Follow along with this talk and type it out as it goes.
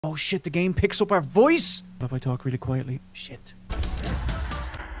Oh shit, the game picks up our voice! What if I talk really quietly? Shit.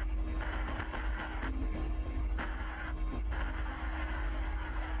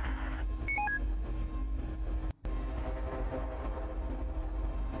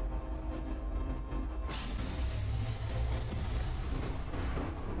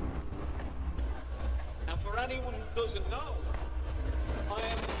 And for anyone who doesn't know, I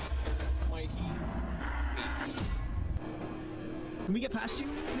am mighty. Can we get past you,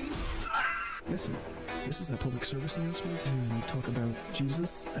 please? Listen, this is a public service announcement. We talk about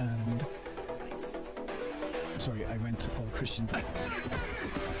Jesus and... I'm sorry, I went all Christian. Come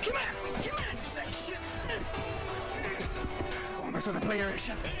on, section! Oh, there's another player.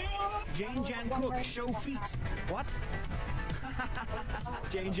 Jane Jan Cook, show feet. What?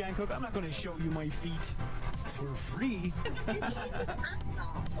 Jane Jan Cook, I'm not going to show you my feet for free.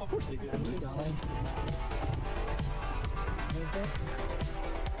 Of course they do.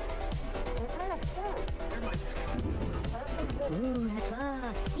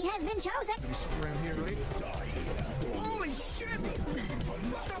 He has been chosen. Around here, right? Holy shit!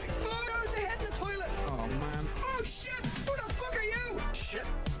 What the fuck? There's a head in the toilet! Oh, man. Oh shit! Who the fuck are you? Shit.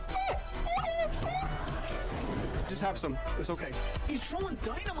 Just have some. It's okay. He's throwing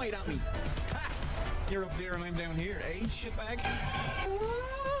dynamite at me. Ha! You're up there and I'm down here, eh, shitbag?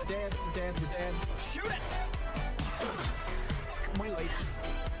 Dead, dead, we're dead. Shoot it! Fuck my life.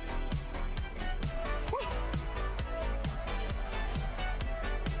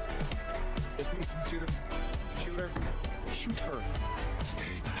 Just me, shoot her. Shoot her. Shoot her. Stay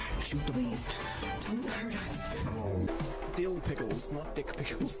back. Shoot the Please, don't hurt us. Dill pickles, not dick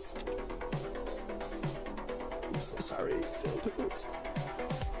pickles. I'm so sorry, dill pickles.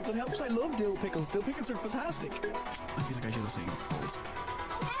 If it helps, I love dill pickles. Dill pickles are fantastic. I feel like I should have seen this.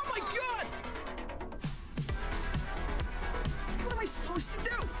 Oh my god! What am I supposed to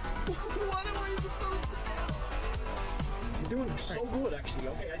do? What am I supposed to do? You're doing so good, actually.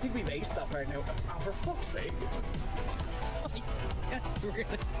 Okay, I think we've aced that part now. Oh, for fuck's sake. Yes, really.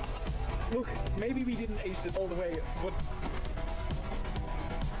 Look, maybe we didn't ace it all the way, but...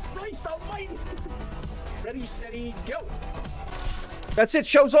 Christ almighty! Ready, steady, go! That's it,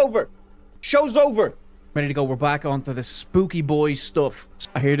 show's over! Show's over! Ready to go, we're back onto the spooky boy stuff.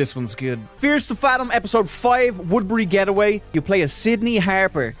 I hear this one's good. Fears to Fathom, episode 5, Woodbury Getaway. You play as Sydney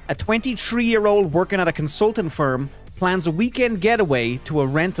Harper, a 23-year-old working at a consultant firm, plans a weekend getaway to a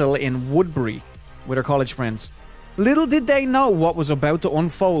rental in Woodbury with her college friends. Little did they know what was about to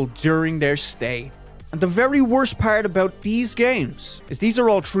unfold during their stay. And the very worst part about these games is these are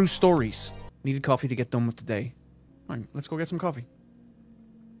all true stories. Needed coffee to get done with the day. Alright, let's go get some coffee.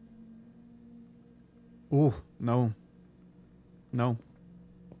 Oh, no. No.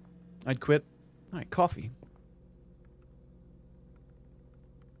 I'd quit. Alright, coffee.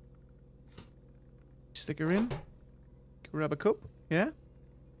 Stick her in. Grab a cup. Yeah?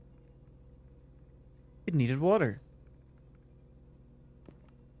 It needed water.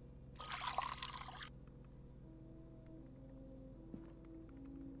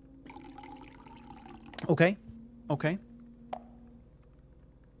 Okay. Okay.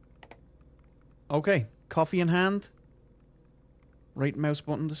 Okay. Coffee in hand. Right mouse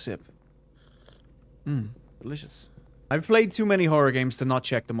button to sip. Delicious. I've played too many horror games to not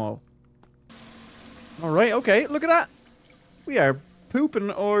check them all. Alright, okay. Look at that. We are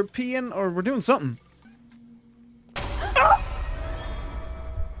pooping or peeing or we're doing something. Ah!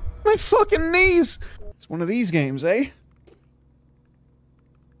 My fucking knees! It's one of these games, eh?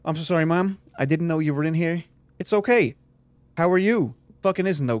 I'm so sorry, ma'am. I didn't know you were in here. It's okay. How are you? Fucking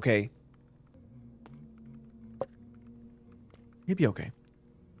isn't okay. You'll be okay.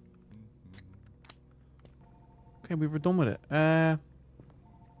 Okay, we were done with it.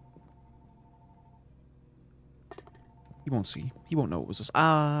 He won't see. He won't know it was us.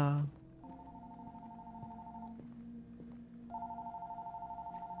 Ah.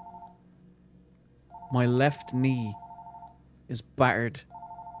 My left knee is battered.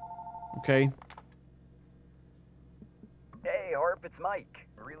 Okay. Hey, Harp, it's Mike.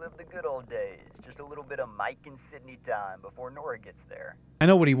 Relive the good old days. Just a little bit of Mike and Sydney time before Nora gets there. I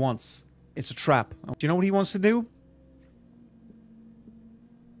know what he wants. It's a trap. Do you know what he wants to do?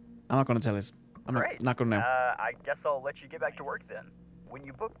 I'm not going to tell us. I'm not going to know. I guess I'll let you get back to work then. When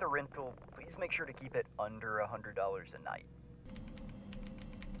you book the rental, please make sure to keep it under $100 a night.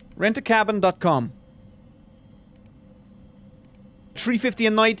 Rentacabin.com. $3.50 a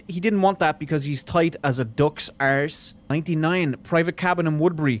night. He didn't want that because he's tight as a duck's arse. 99. Private cabin in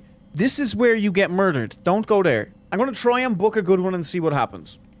Woodbury. This is where you get murdered. Don't go there. I'm going to try and book a good one and see what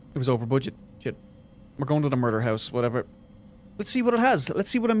happens. It was over budget. Shit. We're going to the murder house. Whatever. Let's see what it has. Let's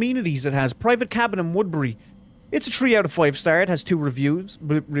see what amenities it has. Private cabin in Woodbury. It's a 3 out of 5 star. It has 2 reviews.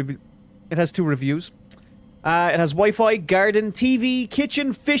 It has 2 reviews. It has Wi-Fi, garden, TV,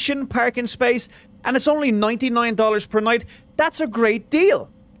 kitchen, fishing, parking space, and it's only $99 per night. That's a great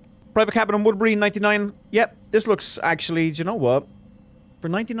deal. Private cabin in Woodbury, 99. Yep, this looks actually, do you know what? For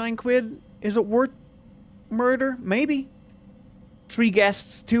 99 quid, is it worth murder? Maybe. 3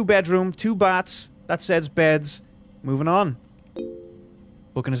 guests, 2 bedroom, 2 baths. That says beds. Moving on.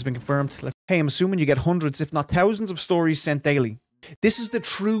 Booking has been confirmed. Hey, I'm assuming you get hundreds, if not thousands of stories sent daily. This is the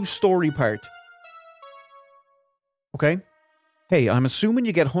true story part. Okay? Hey, I'm assuming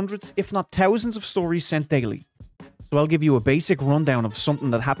you get hundreds, if not thousands of stories sent daily. So I'll give you a basic rundown of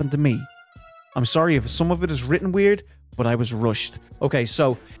something that happened to me. I'm sorry if some of it is written weird, but I was rushed. Okay,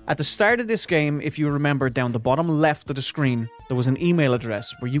 so at the start of this game, if you remember down the bottom left of the screen, there was an email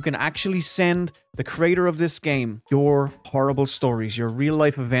address where you can actually send the creator of this game your horrible stories, your real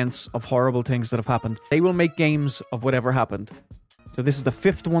life events of horrible things that have happened. They will make games of whatever happened. So this is the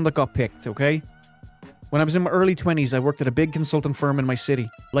 5th one that got picked, okay? When I was in my early 20s, I worked at a big consulting firm in my city.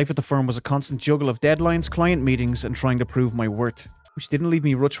 Life at the firm was a constant juggle of deadlines, client meetings, and trying to prove my worth, which didn't leave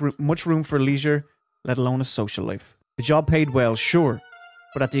me much room for leisure, let alone a social life. The job paid well, sure,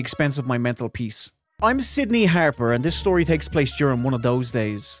 but at the expense of my mental peace. I'm Sydney Harper, and this story takes place during one of those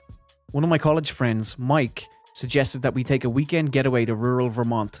days. One of my college friends, Mike, suggested that we take a weekend getaway to rural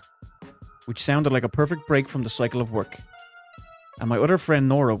Vermont, which sounded like a perfect break from the cycle of work. And my other friend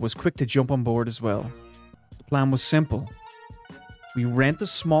Nora was quick to jump on board as well. The plan was simple. We rent a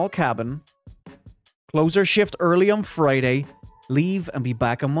small cabin, close our shift early on Friday, leave and be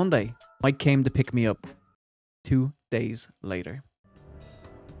back on Monday. Mike came to pick me up 2 days later.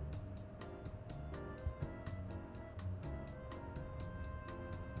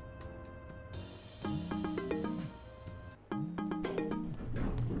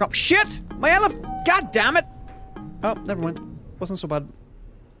 Oh, shit! My elephant! God damn it! Oh, never mind. Wasn't so bad.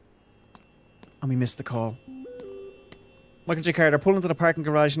 And we missed the call. Michael J. Carter, pull into the parking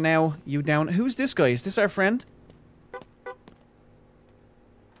garage now. You down. Who's this guy? Is this our friend?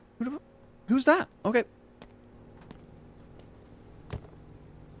 Who's that? Okay.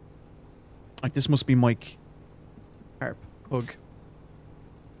 Like, this must be Mike. Harp. Hug.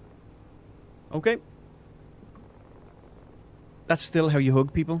 Okay. That's still how you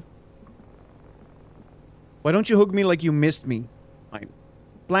hug people? Why don't you hug me like you missed me? Right.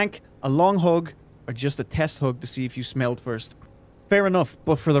 Blank, a long hug, or just a test hug to see if you smelled first. Fair enough,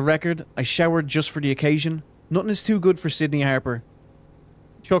 but for the record, I showered just for the occasion. Nothing is too good for Sydney Harper.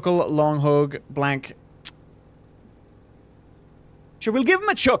 Chuckle, long hug, blank. Sure, we'll give him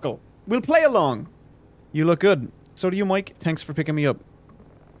a chuckle. We'll play along. You look good. So do you, Mike. Thanks for picking me up.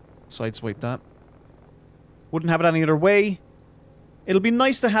 Sideswipe that. Wouldn't have it any other way. It'll be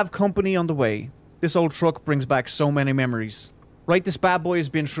nice to have company on the way. This old truck brings back so many memories. Right, this bad boy has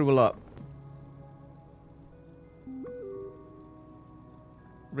been through a lot.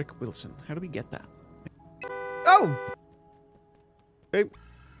 Rick Wilson. How do we get that? Oh! Okay.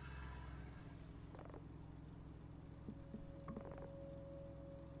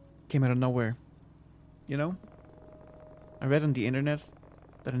 Came out of nowhere. You know? I read on the internet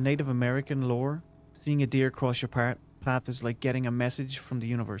that in Native American lore, seeing a deer cross your path is like getting a message from the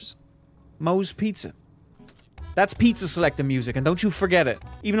universe. Moe's Pizza. That's pizza selector music, and don't you forget it.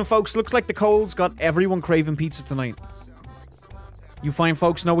 Even folks, looks like the Coles got everyone craving pizza tonight. You fine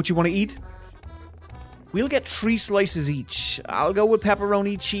folks know what you want to eat? We'll get 3 slices each. I'll go with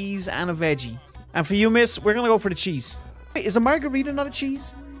pepperoni, cheese, and a veggie. And for you, miss, we're gonna go for the cheese. Wait, is a margarita not a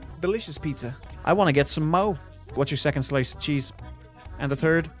cheese? Delicious pizza. I want to get some Moe. What's your second slice? Cheese. And the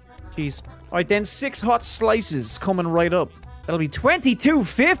third? Cheese. Alright then, 6 hot slices coming right up. That'll be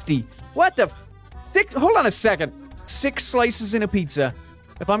 $22.50. What the f- 6? Hold on a second. 6 slices in a pizza.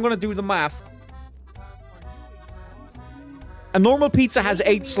 If I'm gonna do the math. A normal pizza has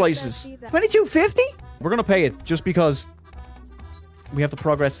 8 slices. $22.50? We're gonna pay it just because we have to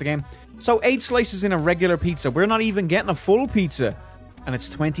progress the game. So 8 slices in a regular pizza. We're not even getting a full pizza. And it's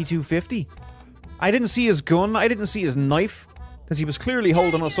 $22.50. I didn't see his gun. I didn't see his knife. Because he was clearly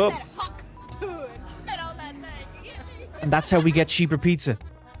holding us up. And that's how we get cheaper pizza.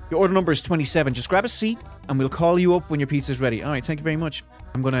 Your order number is 27. Just grab a seat and we'll call you up when your pizza's ready. Alright, thank you very much.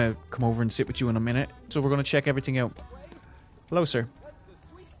 I'm gonna come over and sit with you in a minute. So we're gonna check everything out. Hello, sir.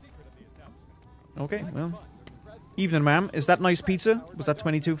 Okay, well. Evening, ma'am. Is that nice pizza? Was that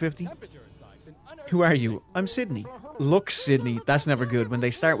 $22.50? Who are you? I'm Sydney. Look, Sydney. That's never good. When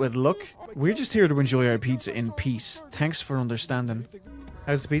they start with look. We're just here to enjoy our pizza in peace. Thanks for understanding.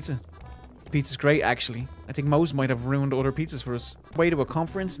 How's the pizza? Pizza's great, actually. I think Moe's might have ruined other pizzas for us. Way to a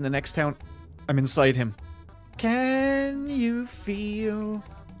conference in the next town. I'm inside him. Can you feel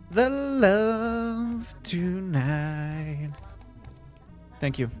the love tonight?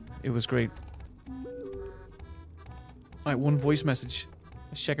 Thank you. It was great. Alright, one voice message.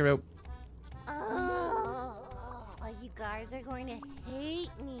 Let's check her out. You guys are going to hate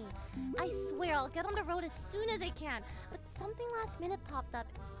me. I swear I'll get on the road as soon as I can. But something last minute popped up.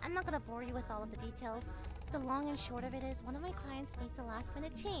 I'm not going to bore you with all of the details. The long and short of it is one of my clients needs a last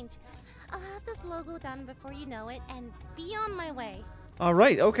minute change. I'll have this logo done before you know it and be on my way.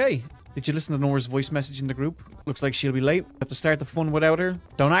 Alright, okay. Did you listen to Nora's voice message in the group? Looks like she'll be late. Have to start the fun without her.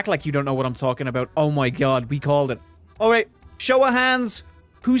 Don't act like you don't know what I'm talking about. Oh my god, we called it. Alright, show of hands.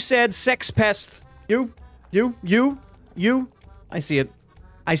 Who said sex pest? You? You? You? You? I see it.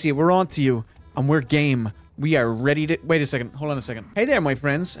 I see it. We're on to you. And we're game. We are ready to... Wait a second. Hold on a second. Hey there, my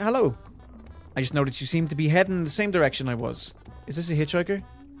friends. Hello. I just noticed you seem to be heading in the same direction I was. Is this a hitchhiker?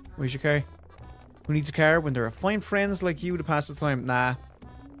 Where's your car? Who needs a car when there are fine friends like you to pass the time? Nah.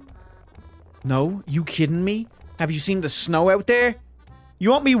 No? You kidding me? Have you seen the snow out there?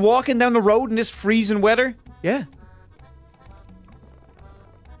 You want me walking down the road in this freezing weather? Yeah.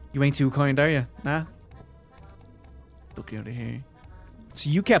 You ain't too kind, are you? Nah. Look out of here. So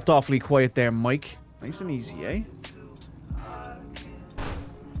you kept awfully quiet there, Mike. Nice and easy, eh?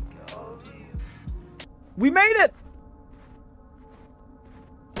 We made it!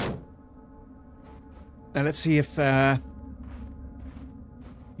 Now let's see if,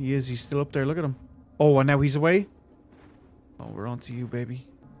 he is. He's still up there. Look at him. Oh, and now he's away? Oh, we're on to you, baby.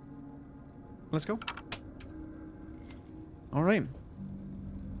 Let's go. Alright.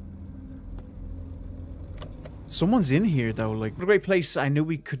 Someone's in here, though. Like, what a great place. I knew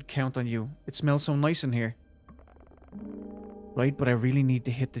we could count on you. It smells so nice in here. Right, but I really need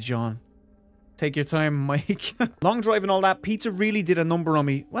to hit the John. Take your time, Mike. Long drive and all that. Pizza really did a number on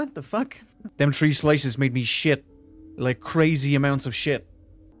me. What the fuck? Them 3 slices made me shit. Like, crazy amounts of shit.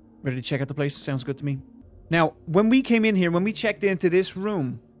 Ready to check out the place? Sounds good to me. Now, when we came in here, when we checked into this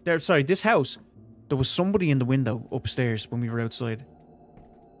room... this house. There was somebody in the window upstairs when we were outside.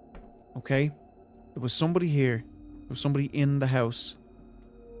 Okay? There was somebody here. There was somebody in the house.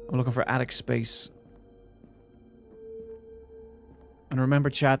 I'm looking for attic space. And remember,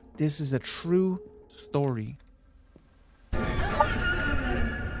 chat, this is a true story.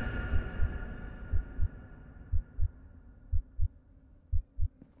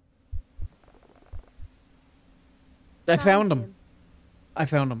 I found him. I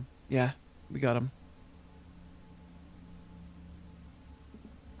found him. Yeah, we got him.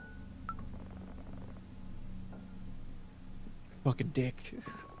 Fucking dick.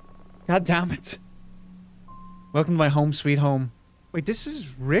 God damn it. Welcome to my home sweet home. Wait, this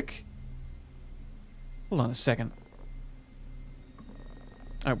is Rick? Hold on a second.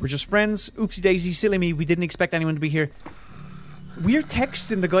 Alright, we're just friends. Oopsie daisy, silly me. We didn't expect anyone to be here. We're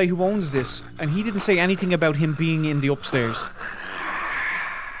texting the guy who owns this, and he didn't say anything about him being in the upstairs.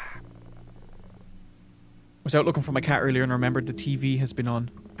 I was out looking for my cat earlier and remembered the TV has been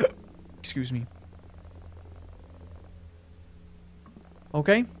on. Excuse me.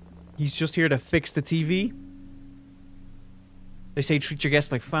 Okay. He's just here to fix the TV. They say treat your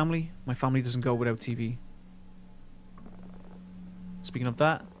guests like family. My family doesn't go without TV. Speaking of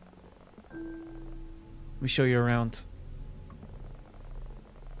that, let me show you around.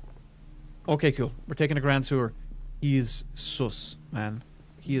 Okay, cool. We're taking a grand tour. He is sus, man.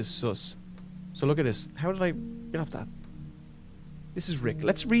 He is sus. So look at this. How did I get off that? This is Rick.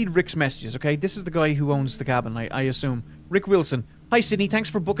 Let's read Rick's messages, okay? This is the guy who owns the cabin, I assume. Rick Wilson. Hi, Sydney. Thanks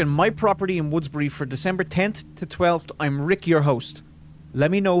for booking my property in Woodsbury for December 10th to 12th. I'm Rick, your host.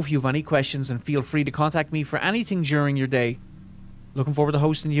 Let me know if you have any questions and feel free to contact me for anything during your day. Looking forward to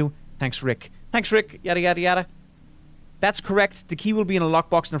hosting you. Thanks, Rick. Thanks, Rick. Yada, yada, yada. That's correct. The key will be in a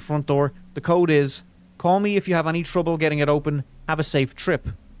lockbox in the front door. The code is... Call me if you have any trouble getting it open. Have a safe trip.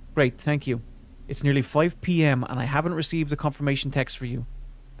 Great, thank you. It's nearly 5 PM and I haven't received a confirmation text for you.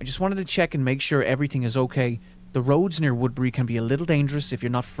 I just wanted to check and make sure everything is okay. The roads near Woodbury can be a little dangerous if you're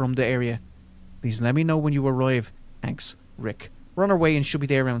not from the area. Please let me know when you arrive. Thanks, Rick. We're on our way and should be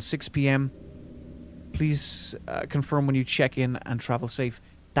there around 6 PM. Please confirm when you check in and travel safe.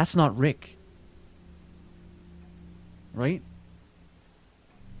 That's not Rick. Right?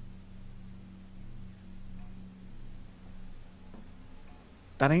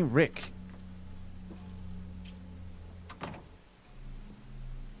 That ain't Rick.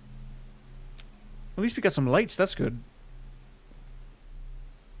 At least we got some lights, that's good.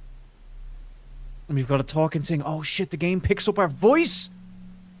 And we've got a talking thing. Oh shit, the game picks up our voice?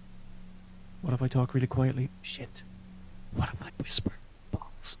 What if I talk really quietly? Shit. What if I whisper?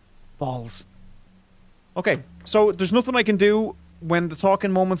 Balls. Balls. Okay, so there's nothing I can do when the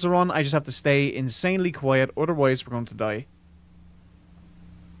talking moments are on. I just have to stay insanely quiet, otherwise we're going to die.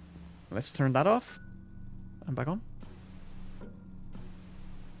 Let's turn that off. I'm back on.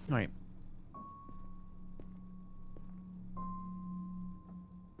 Alright.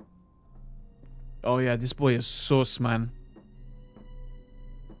 Oh yeah, this boy is sus, man.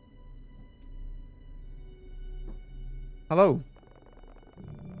 Hello.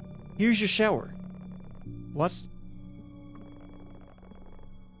 Here's your shower. What?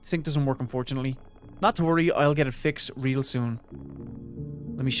 Sink doesn't work, unfortunately. Not to worry, I'll get it fixed real soon.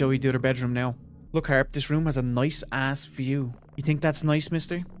 Let me show you the other bedroom now. Look, Harp, this room has a nice ass view. You think that's nice,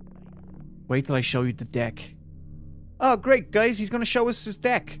 mister? Wait till I show you the deck. Oh, great, guys, he's gonna show us his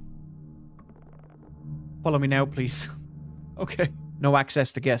deck. Follow me now, please. Okay. No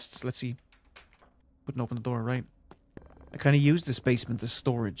access to guests. Let's see. Couldn't open the door, right? I kind of use this basement as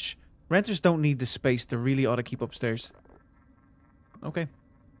storage. Renters don't need this space. They really ought to keep upstairs. Okay.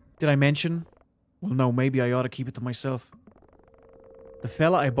 Did I mention? Well, no, maybe I ought to keep it to myself. The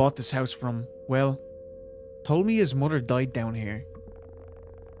fella I bought this house from, well, told me his mother died down here.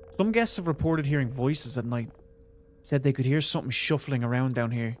 Some guests have reported hearing voices at night. Said they could hear something shuffling around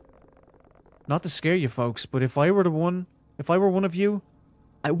down here. Not to scare you folks, but if I were one of you,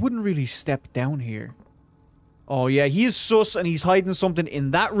 I wouldn't really step down here. Oh yeah, he is sus and he's hiding something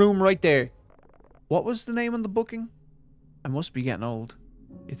in that room right there. What was the name on the booking? I must be getting old.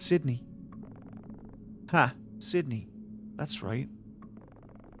 It's Sydney. Ha, Sydney. That's right.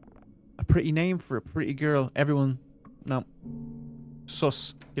 A pretty name for a pretty girl. Everyone, no.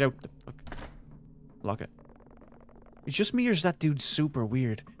 Sus. Get out the fuck. Lock it. It's just me or is that dude super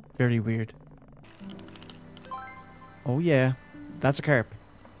weird? Very weird. Oh yeah. That's a carp.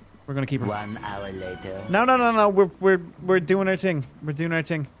 We're gonna keep her. 1 hour later. No. We're doing our thing. We're doing our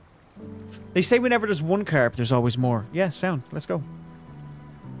thing. They say whenever there's one carp, there's always more. Yeah, sound. Let's go.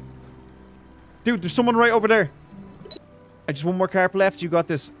 Dude, there's someone right over there. I just one more carp left. You got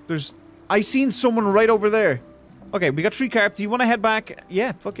this. I seen someone right over there. Okay, we got 3 carp. Do you want to head back?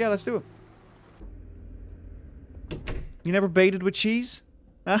 Yeah, fuck yeah, let's do it. You never baited with cheese?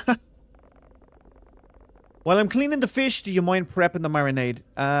 While I'm cleaning the fish, do you mind prepping the marinade?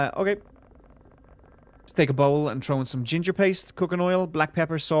 Okay. Just take a bowl and throw in some ginger paste, cooking oil, black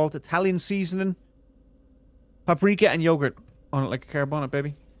pepper, salt, Italian seasoning, paprika, and yogurt. On it like a carb on it,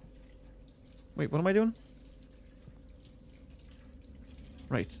 baby. Wait, what am I doing?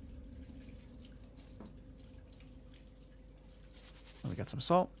 Right. Oh, we got some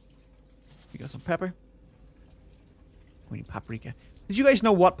salt. We got some pepper. We need paprika. Did you guys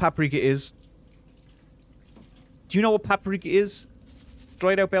know what paprika is? Do you know what paprika is?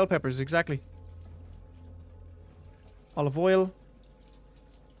 Dried out bell peppers, exactly. Olive oil.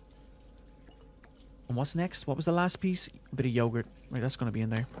 And what's next? What was the last piece? A bit of yogurt. Right, that's going to be in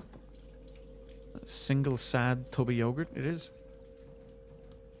there. A single sad tub of yogurt. It is.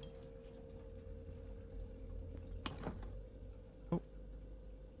 Oh.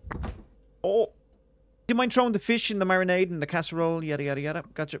 Oh! Do you mind throwing the fish in the marinade and the casserole? Yada yada yada.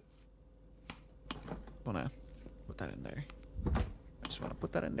 Gotcha. Wanna put that in there. I just want to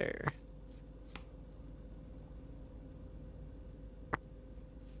put that in there.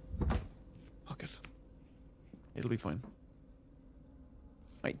 Fuck it. It'll be fine.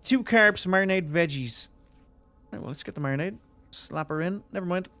 Right, 2 carbs, marinade, veggies. Right, well, let's get the marinade. Slap her in. Never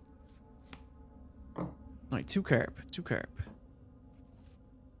mind. Right, 2 carb. 2 carb.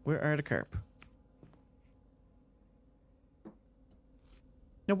 Where are the carp?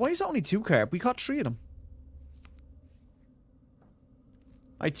 Now, why is it only 2 carp? We caught 3 of them.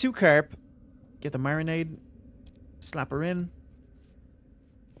 Alright, 2 carp. Get the marinade. Slap her in.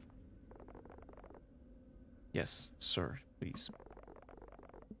 Yes, sir. Please.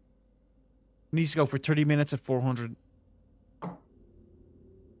 Needs to go for 30 minutes at 400. Damn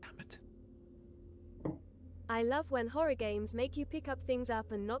it. I love when horror games make you pick up things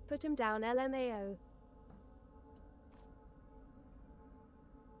up and not put them down, LMAO.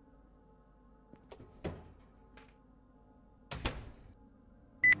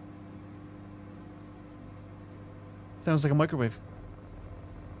 Sounds like a microwave.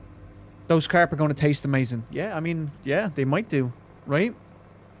 Those carp are going to taste amazing. Yeah, I mean, yeah, they might do. Right?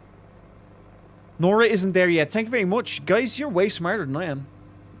 Nora isn't there yet. Thank you very much. Guys, you're way smarter than I am.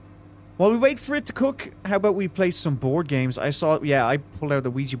 While we wait for it to cook, how about we play some board games? I saw... Yeah, I pulled out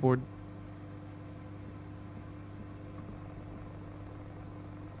the Ouija board.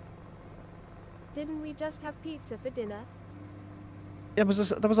 Didn't we just have pizza for dinner? Yeah,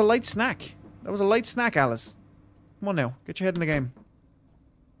 that was a light snack. That was a light snack, Alice. Come on now. Get your head in the game.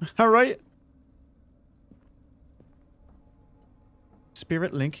 Alright.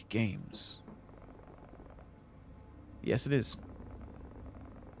 Spirit Link Games. Yes, it is.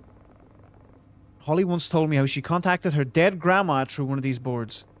 Holly once told me how she contacted her dead grandma through one of these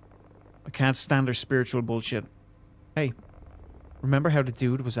boards. I can't stand their spiritual bullshit. Hey, remember how the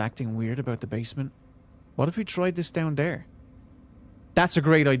dude was acting weird about the basement? What if we tried this down there? That's a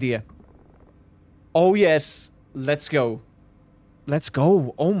great idea. Oh yes, let's go. Let's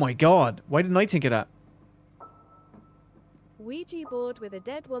go. Oh my god. Why didn't I think of that? Ouija board with a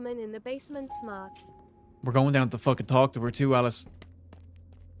dead woman in the basement smart. We're going down to fucking talk to her too, Alice.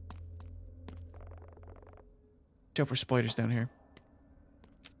 Watch out for spiders down here.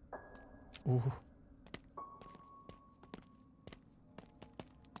 Ooh.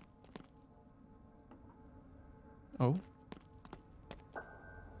 Oh.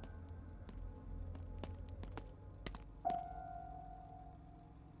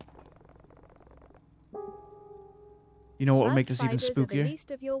 You know what will make this even Spiders are the spookier?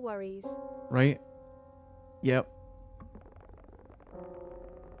 least of your worries. Right? Yep.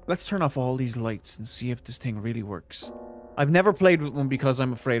 Let's turn off all these lights and see if this thing really works. I've never played with one because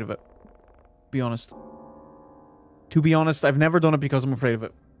I'm afraid of it. Be honest. To be honest, I've never done it because I'm afraid of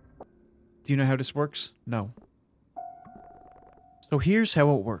it. Do you know how this works? No. So here's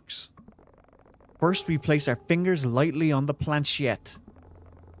how it works. First, we place our fingers lightly on the planchette.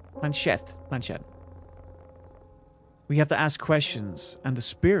 Planchette. We have to ask questions, and the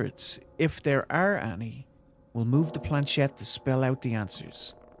spirits, if there are any, will move the planchette to spell out the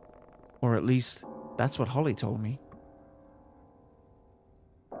answers. Or at least, that's what Holly told me.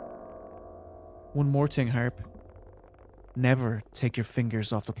 One more thing, Harp. Never take your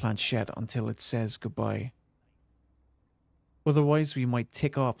fingers off the planchette until it says goodbye. Otherwise, we might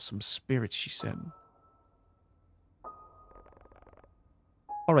tick off some spirits, she said.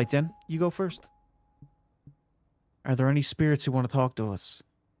 Alright then, you go first. Are there any spirits who want to talk to us?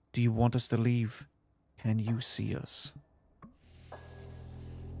 Do you want us to leave? Can you see us?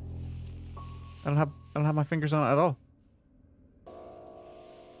 I don't have my fingers on it at all.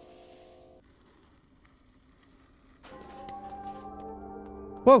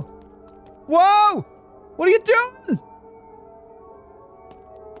 Whoa! Whoa! What are you doing?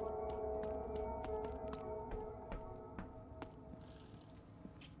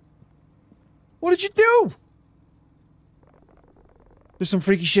 What did you do? There's some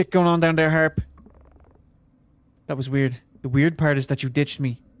freaky shit going on down there, Harp. That was weird. The weird part is that you ditched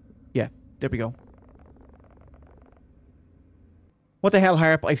me. Yeah, there we go. What the hell,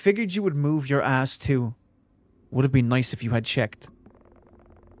 Harp? I figured you would move your ass too. Would have been nice if you had checked.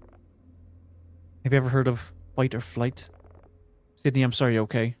 Have you ever heard of fight or flight? Sydney, I'm sorry,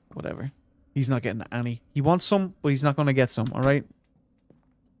 okay? Whatever. He's not getting any. He wants some, but he's not going to get some, alright?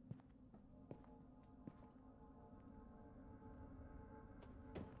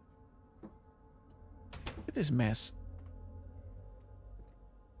 Look at this mess.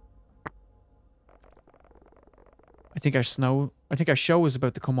 I think our show is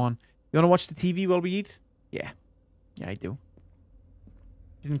about to come on. You want to watch the TV while we eat? Yeah. Yeah, I do.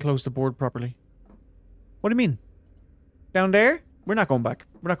 Didn't close the board properly. What do you mean? Down there? We're not going back.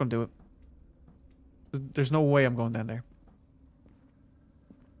 We're not going to do it. There's no way I'm going down there.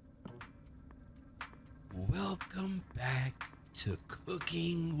 Welcome back to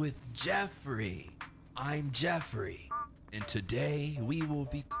Cooking with Jeffrey. I'm Jeffrey, and today we will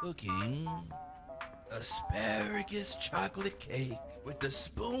be cooking asparagus chocolate cake with a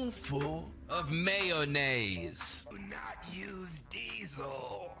spoonful of mayonnaise. Do not use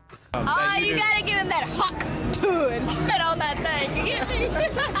diesel. Oh, you gotta give him that hawk and spit on that thing. You get me?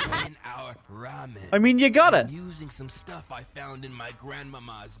 In our ramen. I mean, you gotta. I'm using some stuff I found in my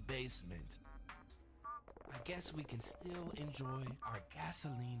grandmama's basement. I guess we can still enjoy our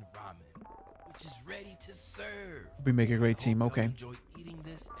gasoline ramen, which is ready to serve. We make a great team, okay. Enjoy eating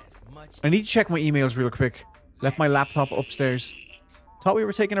this as much. I need to check my emails real quick. Left my laptop upstairs. Thought we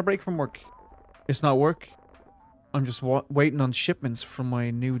were taking a break from work. It's not work. I'm just waiting on shipments from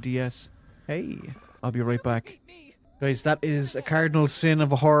my new DS. Hey, I'll be right back. Guys, that is a cardinal sin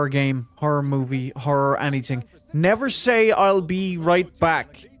of a horror game, horror movie, horror anything. Never say I'll be right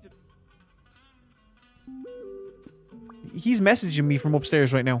back. He's messaging me from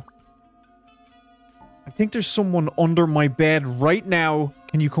upstairs right now. I think there's someone under my bed right now.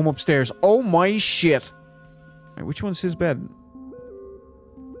 Can you come upstairs? Oh my shit. Right, which one's his bed?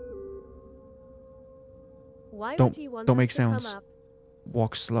 Why Don't- would he want don't us make to come sounds. up?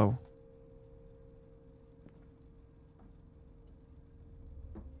 Walk slow.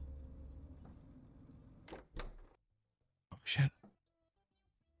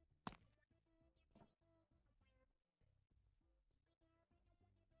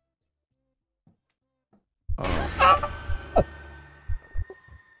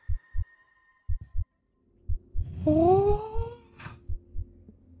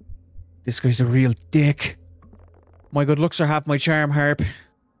 This guy's a real dick. My good looks are half my charm, Harp.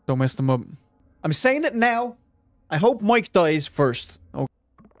 Don't mess them up. I'm saying it now. I hope Mike dies first. Oh.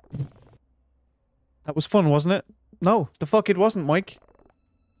 That was fun, wasn't it? No, the fuck it wasn't, Mike.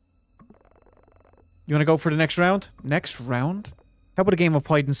 You wanna go for the next round? Next round? How about a game of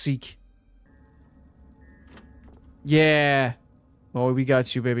hide and seek? Yeah. Oh, we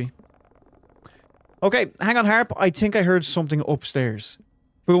got you, baby. Okay, hang on, Harp. I think I heard something upstairs.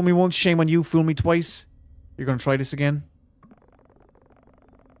 Fool me once, shame on you. Fool me twice. You're gonna try this again?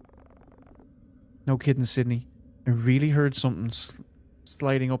 No kidding, Sydney. I really heard something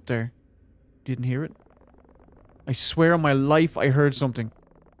sliding up there. Didn't hear it? I swear on my life I heard something.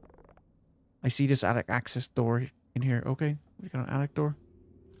 I see this attic access door in here. Okay, we got an attic door.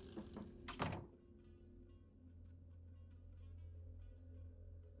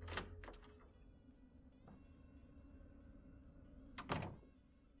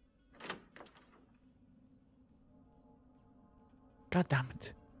 God damn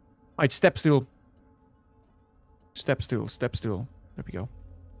it. Alright, step stool. Step stool, step stool. There we go.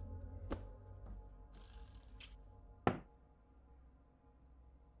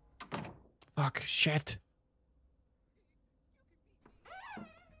 Fuck, shit.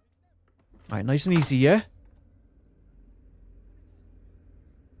 Alright, nice and easy, yeah?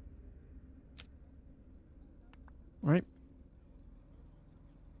 Alright.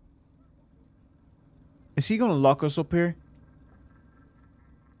 Is he gonna lock us up here?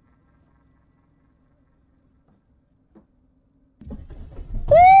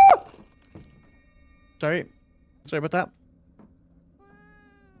 Sorry. Sorry about that.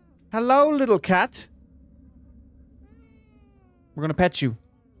 Hello, little cat. We're gonna pet you.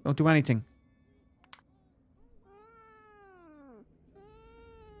 Don't do anything.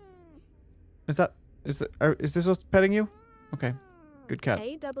 Is this us petting you? Okay. Good cat.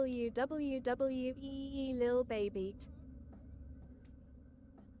 AWWWEE lil baby.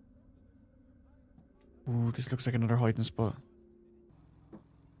 Ooh, this looks like another hiding spot.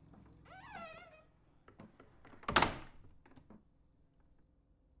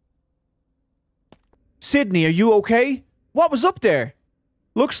 Sydney, are you okay? What was up there?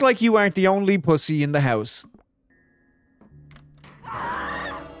 Looks like you aren't the only pussy in the house.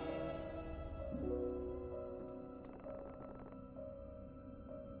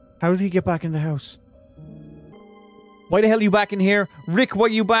 How did he get back in the house? Why the hell are you back in here? Rick, why are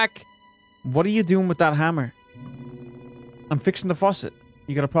you back? What are you doing with that hammer? I'm fixing the faucet.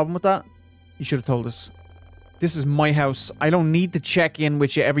 You got a problem with that? You should have told us. This is my house. I don't need to check in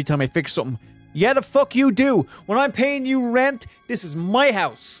with you every time I fix something. Yeah, the fuck you do. When I'm paying you rent, this is my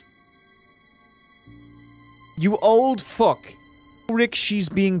house. You old fuck. Rick, she's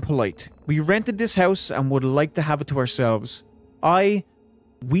being polite. We rented this house and would like to have it to ourselves.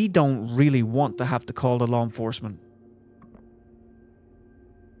 We don't really want to have to call the law enforcement.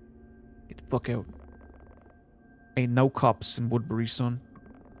 Get the fuck out. Ain't no cops in Woodbury, son.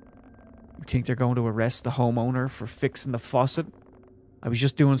 You think they're going to arrest the homeowner for fixing the faucet? I was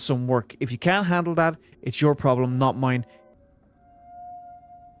just doing some work. If you can't handle that, it's your problem, not mine.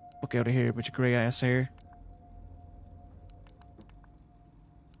 Fuck out of here with your grey ass hair.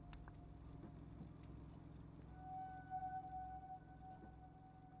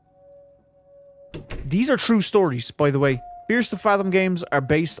 These are true stories, by the way. Fierce to Fathom games are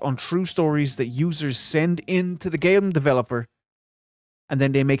based on true stories that users send in to the game developer, and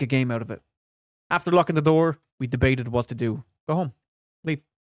then they make a game out of it. After locking the door, we debated what to do. Go home. Leave.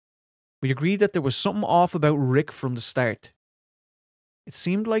 We agreed that there was something off about Rick from the start. It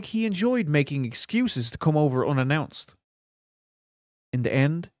seemed like he enjoyed making excuses to come over unannounced. In the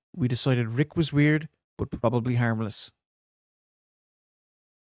end, we decided Rick was weird, but probably harmless.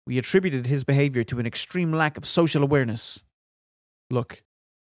 We attributed his behavior to an extreme lack of social awareness. Look,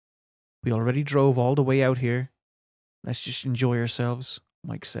 we already drove all the way out here. Let's just enjoy ourselves,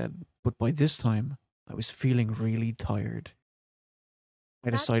 Mike said. But by this time, I was feeling really tired. I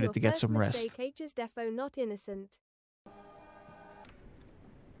decided to get some rest. H is defo not innocent.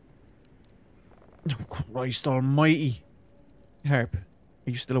 Oh, Christ almighty. Harp, are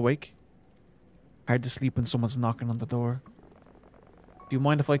you still awake? Hard to sleep when someone's knocking on the door. Do you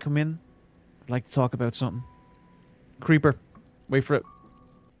mind if I come in? I'd like to talk about something. Creeper, wait for it.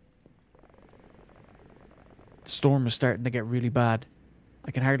 The storm is starting to get really bad.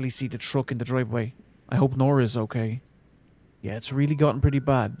 I can hardly see the truck in the driveway. I hope Nora's okay. Yeah, it's really gotten pretty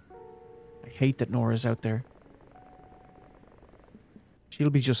bad. I hate that Nora's out there. She'll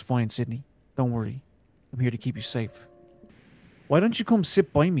be just fine, Sydney. Don't worry. I'm here to keep you safe. Why don't you come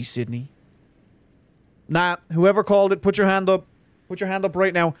sit by me, Sydney? Nah, whoever called it, put your hand up. Put your hand up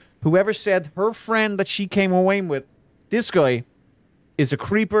right now. Whoever said her friend that she came away with, this guy is a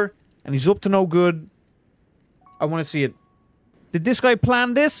creeper and he's up to no good. I want to see it. Did this guy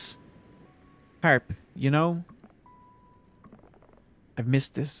plan this? Harp, you know? I've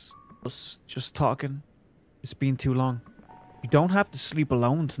missed this. Us just talking. It's been too long. You don't have to sleep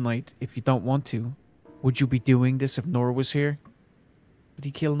alone tonight if you don't want to. Would you be doing this if Nora was here? Did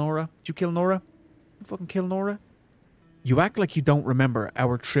he kill Nora? Did you kill Nora? Did you fucking kill Nora? You act like you don't remember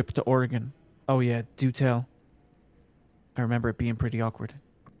our trip to Oregon. Oh yeah, do tell. I remember it being pretty awkward.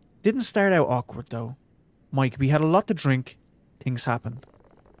 Didn't start out awkward though. Mike, we had a lot to drink. Things happened.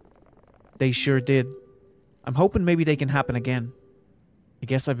 They sure did. I'm hoping maybe they can happen again. I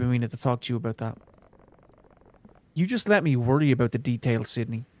guess I've been meaning to talk to you about that. You just let me worry about the details,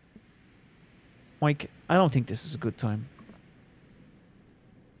 Sydney. Mike, I don't think this is a good time.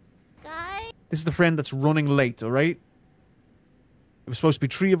 Guys? This is the friend that's running late, alright? It was supposed to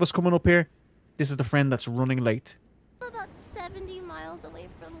be 3 of us coming up here. This is the friend that's running late. I'm about 70 miles away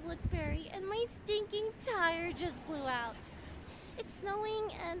from Woodbury, and my stinking tire just blew out. It's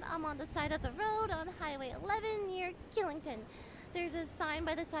snowing, and I'm on the side of the road on Highway 11 near Killington. There's a sign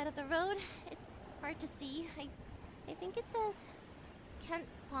by the side of the road. It's hard to see. I think it says Kent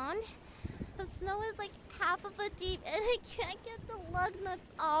Pond. The snow is like half a foot deep, and I can't get the lug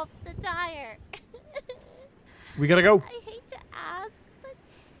nuts off the tire. We gotta go. I hate to ask, but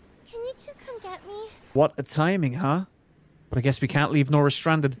can you two come get me? What a timing, huh? But I guess we can't leave Nora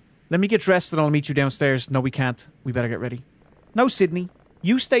stranded. Let me get dressed and I'll meet you downstairs. No, we can't. We better get ready. No, Sydney.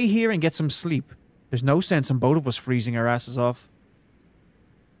 You stay here and get some sleep. There's no sense in both of us freezing our asses off.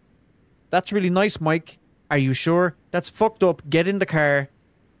 That's really nice, Mike. Are you sure? That's fucked up. Get in the car.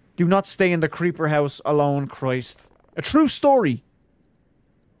 Do not stay in the creeper house alone, Christ. A true story.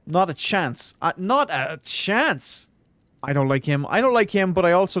 Not a chance. Not a chance. I don't like him. I don't like him, but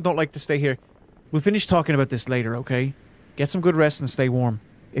I also don't like to stay here. We'll finish talking about this later, okay? Get some good rest and stay warm.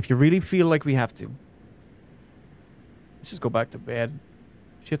 If you really feel like we have to. Let's just go back to bed.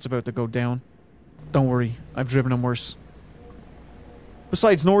 Shit's about to go down. Don't worry. I've driven him worse.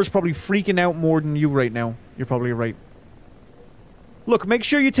 Besides, Nora's probably freaking out more than you right now. You're probably right. Look, make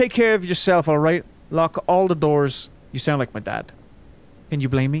sure you take care of yourself, alright? Lock all the doors. You sound like my dad. Can you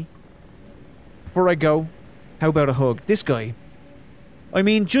blame me? Before I go, how about a hug? This guy. I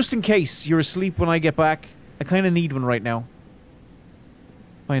mean, just in case you're asleep when I get back, I kind of need one right now.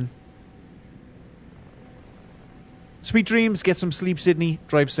 Fine. Sweet dreams, get some sleep, Sydney.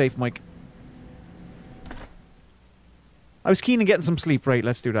 Drive safe, Mike. I was keen on getting some sleep, right?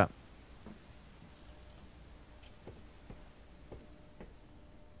 Let's do that.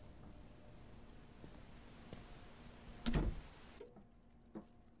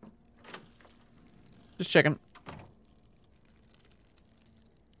 Just checking.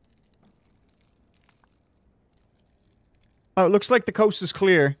 Oh, it looks like the coast is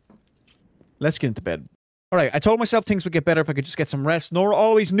clear. Let's get into bed. Alright, I told myself things would get better if I could just get some rest. Nora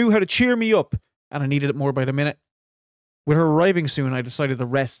always knew how to cheer me up, and I needed it more by the minute. With her arriving soon, I decided to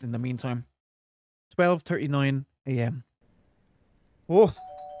rest in the meantime. 12:39 a.m. Oh.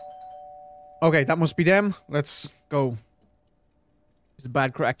 Okay, that must be them. Let's go. It's a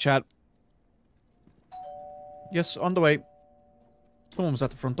bad crack chat. Yes, on the way. Someone was at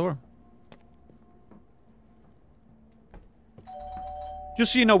the front door.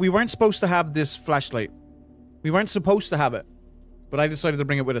 Just so you know, we weren't supposed to have this flashlight. We weren't supposed to have it. But I decided to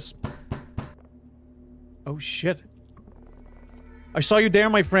bring it with us. Oh, shit. I saw you there,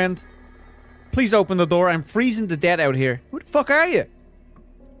 my friend. Please open the door. I'm freezing to death out here. Who the fuck are you?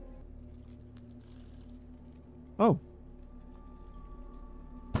 Oh.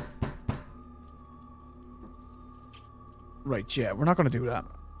 Right, yeah, we're not gonna do that.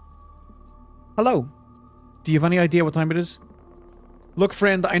 Hello. Do you have any idea what time it is? Look,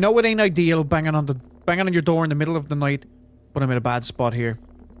 friend, I know it ain't ideal banging on your door in the middle of the night, but I'm in a bad spot here.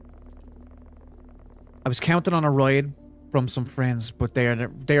 I was counting on a ride from some friends, but they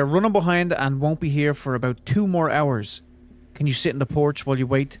are running behind and won't be here for about 2 more hours. Can you sit in the porch while you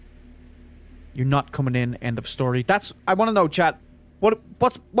wait? You're not coming in. End of story. I want to know, chat. What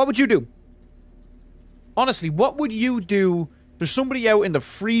would you do? Honestly, what would you do? There's somebody out in the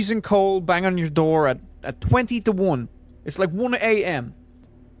freezing cold banging on your door at 20 to 1. It's like 1 a.m.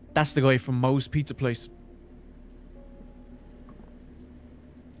 That's the guy from Moe's Pizza Place.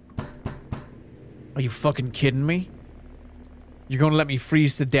 Are you fucking kidding me? You're gonna let me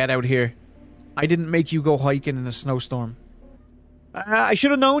freeze to death out here. I didn't make you go hiking in a snowstorm. I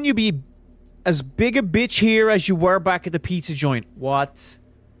should have known you'd be as big a bitch here as you were back at the pizza joint. What?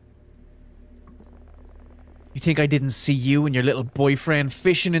 You think I didn't see you and your little boyfriend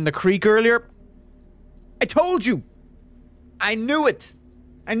fishing in the creek earlier? I told you! I knew it!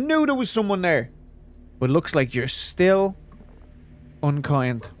 I knew there was someone there. But it looks like you're still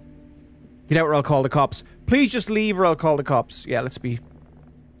unkind. Get out or I'll call the cops. Please just leave or I'll call the cops. Yeah, let's be...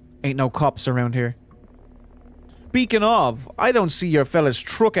 Ain't no cops around here. Speaking of, I don't see your fella's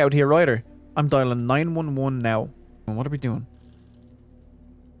truck out here either. I'm dialing 911 now. What are we doing?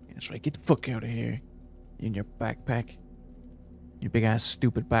 Yeah, that's right, get the fuck out of here. You and your backpack. Your big ass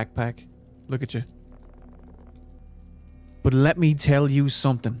stupid backpack. Look at you. But let me tell you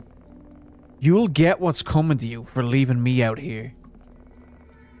something. You'll get what's coming to you for leaving me out here.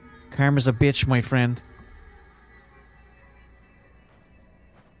 Karma's a bitch, my friend.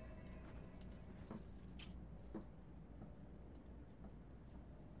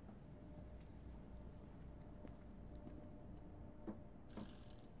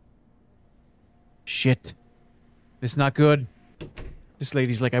 Shit. It's not good. This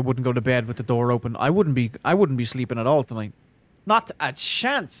lady's like, I wouldn't go to bed with the door open. I wouldn't be sleeping at all tonight. Not a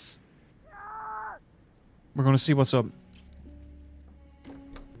chance. We're gonna see what's up.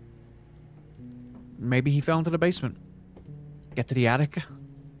 Maybe he fell into the basement. Get to the attic.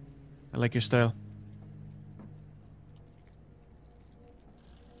 I like your style.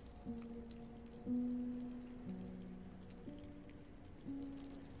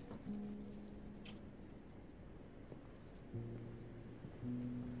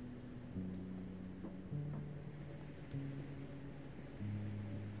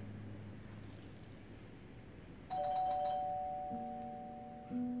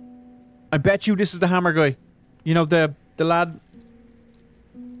 I bet you this is the hammer guy. You know, the lad.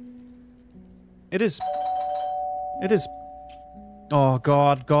 It is. It is. Oh,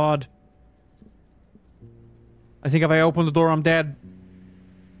 God, God. I think if I open the door, I'm dead.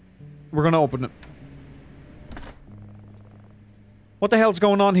 We're gonna open it. What the hell's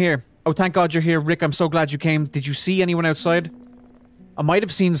going on here? Oh, thank God you're here, Rick. I'm so glad you came. Did you see anyone outside? I might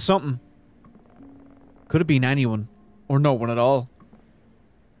have seen something. Could have been anyone. Or no one at all.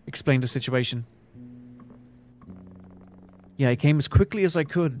 Explain the situation. Yeah, I came as quickly as I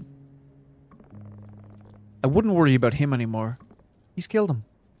could. I wouldn't worry about him anymore. He's killed him.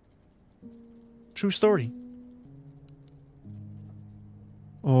 True story.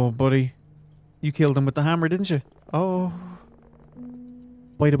 Oh, buddy. You killed him with the hammer, didn't you? Oh.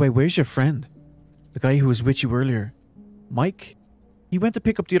 By the way, where's your friend? The guy who was with you earlier. Mike? He went to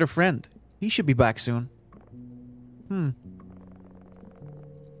pick up the other friend. He should be back soon.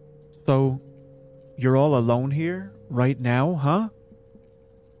 So, you're all alone here? Right now, huh?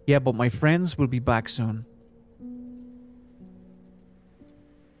 Yeah, but my friends will be back soon.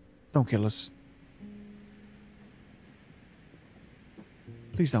 Don't kill us.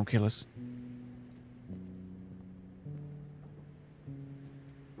 Please don't kill us.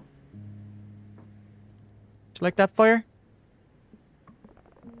 Do you like that fire?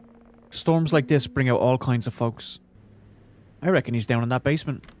 Storms like this bring out all kinds of folks. I reckon he's down in that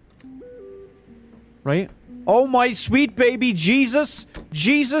basement. Right? Oh my sweet baby Jesus!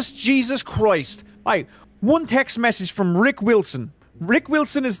 Jesus, Jesus Christ. Alright, one text message from Rick Wilson. Rick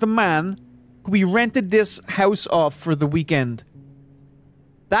Wilson is the man who we rented this house off for the weekend.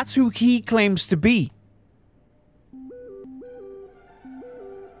 That's who he claims to be.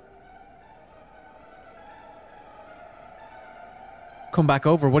 Come back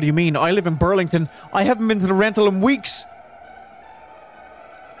over, what do you mean? I live in Burlington. I haven't been to the rental in weeks.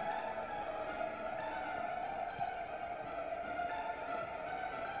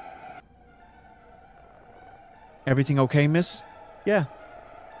 Everything okay, miss? Yeah.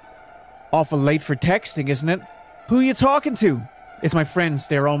 Awful late for texting, isn't it? Who are you talking to? It's my friends,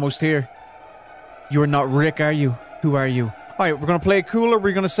 they're almost here. You're not Rick, are you? Who are you? Alright, we're gonna play it cooler,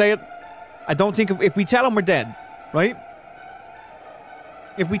 we're gonna say it. I don't think if we tell them we're dead, right?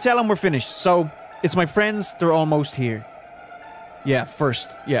 If we tell them we're finished. So, it's my friends, they're almost here. Yeah, first,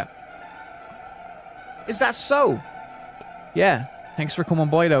 yeah. Is that so? Yeah, thanks for coming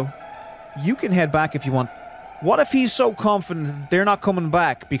by though. You can head back if you want. What if he's so confident that they're not coming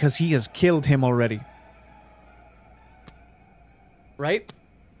back because he has killed him already? Right?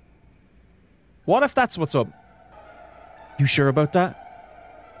 What if that's what's up? You sure about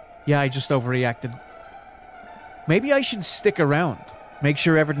that? Yeah, I just overreacted. Maybe I should stick around. Make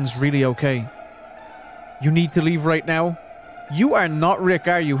sure everything's really okay. You need to leave right now? You are not Rick,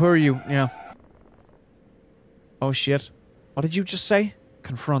 are you? Who are you? Yeah. Oh shit. What did you just say?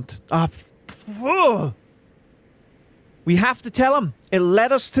 Confront. We have to tell him. It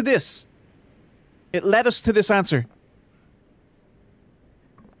led us to this. It led us to this answer.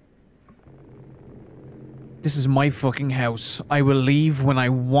 This is my fucking house. I will leave when I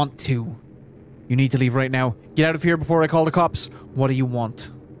want to. You need to leave right now. Get out of here before I call the cops. What do you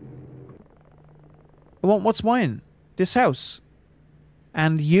want? I want what's mine. This house.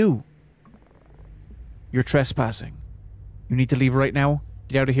 And you. You're trespassing. You need to leave right now.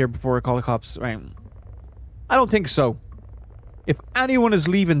 Get out of here before I call the cops. Right. I don't think so. If anyone is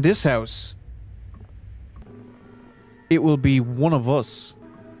leaving this house, it will be one of us.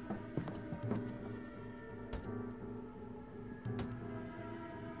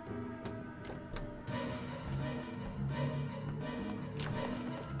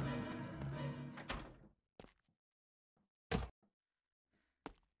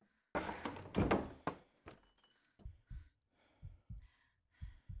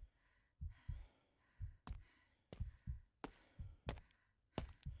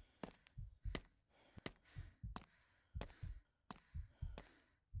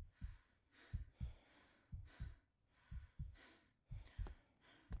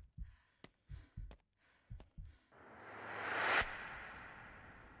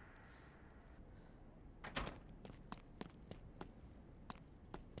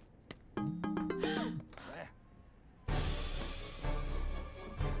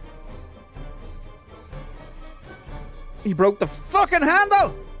 He broke the fucking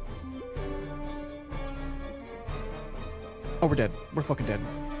handle! Oh, we're dead. We're fucking dead.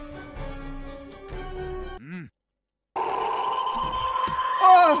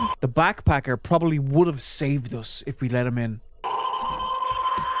 Oh! The backpacker probably would have saved us if we let him in.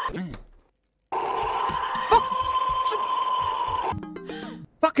 Fuck!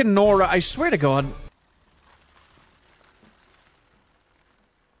 Fucking Nora, I swear to God.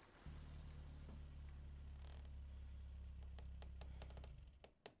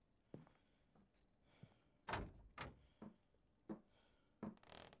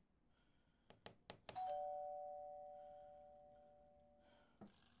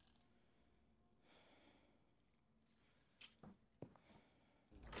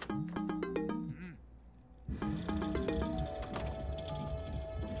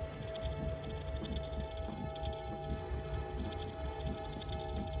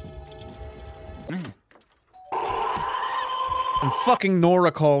 And fucking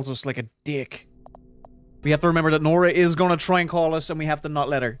Nora calls us like a dick. We have to remember that Nora is gonna try and call us and we have to not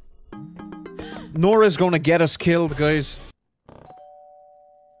let her. Nora's gonna get us killed, guys.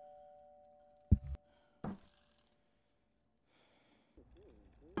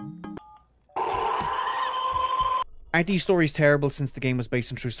 Aren't these stories terrible since the game was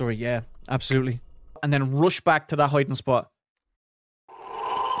based on true story? Yeah, absolutely. And then rush back to that hiding spot.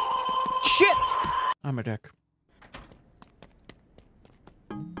 Shit! I'm a dick.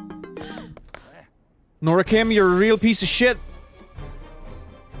 Nora Kim, you're a real piece of shit.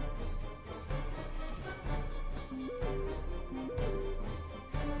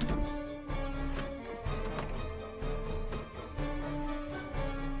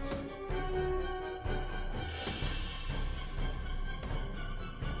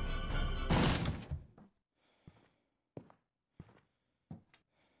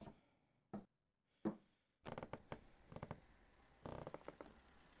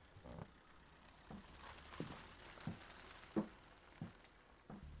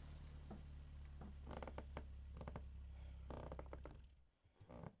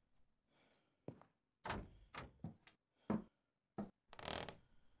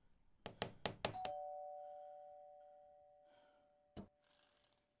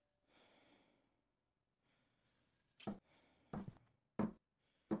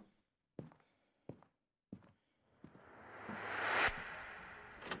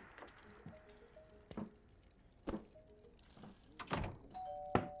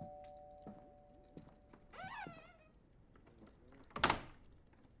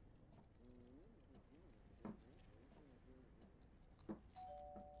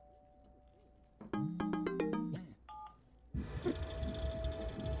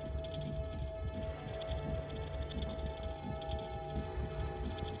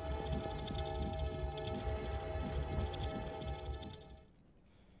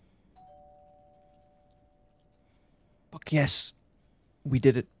 Fuck yes. We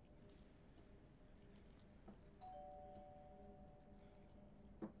did it.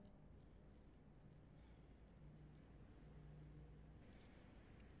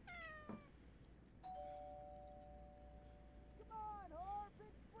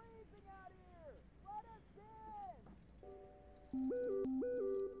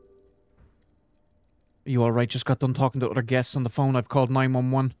 Are you alright? Just got done talking to other guests on the phone. I've called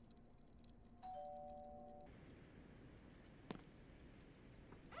 911.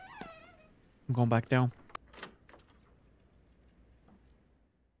 I'm going back down.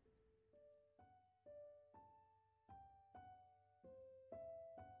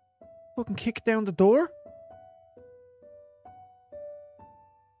 Fucking kick down the door?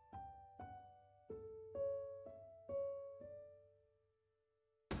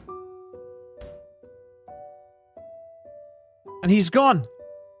 And he's gone.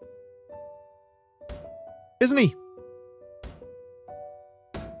 Isn't he?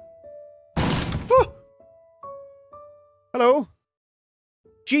 Oh! Hello?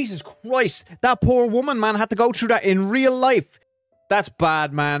 Jesus Christ. That poor woman, man, had to go through that in real life. That's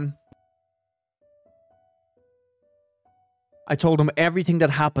bad, man. I told him everything that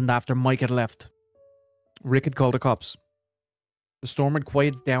happened after Mike had left. Rick had called the cops. The storm had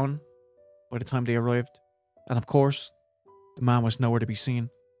quieted down by the time they arrived. And of course, the man was nowhere to be seen.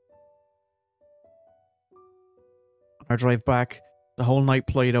 On our drive back, the whole night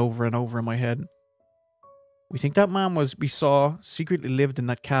played over and over in my head. We think that man we saw secretly lived in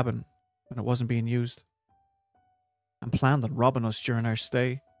that cabin when it wasn't being used, and planned on robbing us during our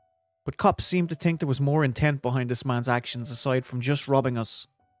stay. But cops seemed to think there was more intent behind this man's actions aside from just robbing us.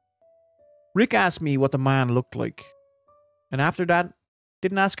 Rick asked me what the man looked like, and after that,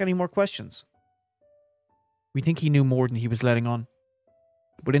 didn't ask any more questions. We think he knew more than he was letting on.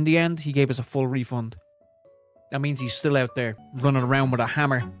 But in the end, he gave us a full refund. That means he's still out there, running around with a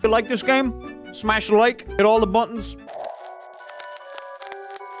hammer. If you like this game? Smash the like, hit all the buttons.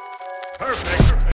 Perfect.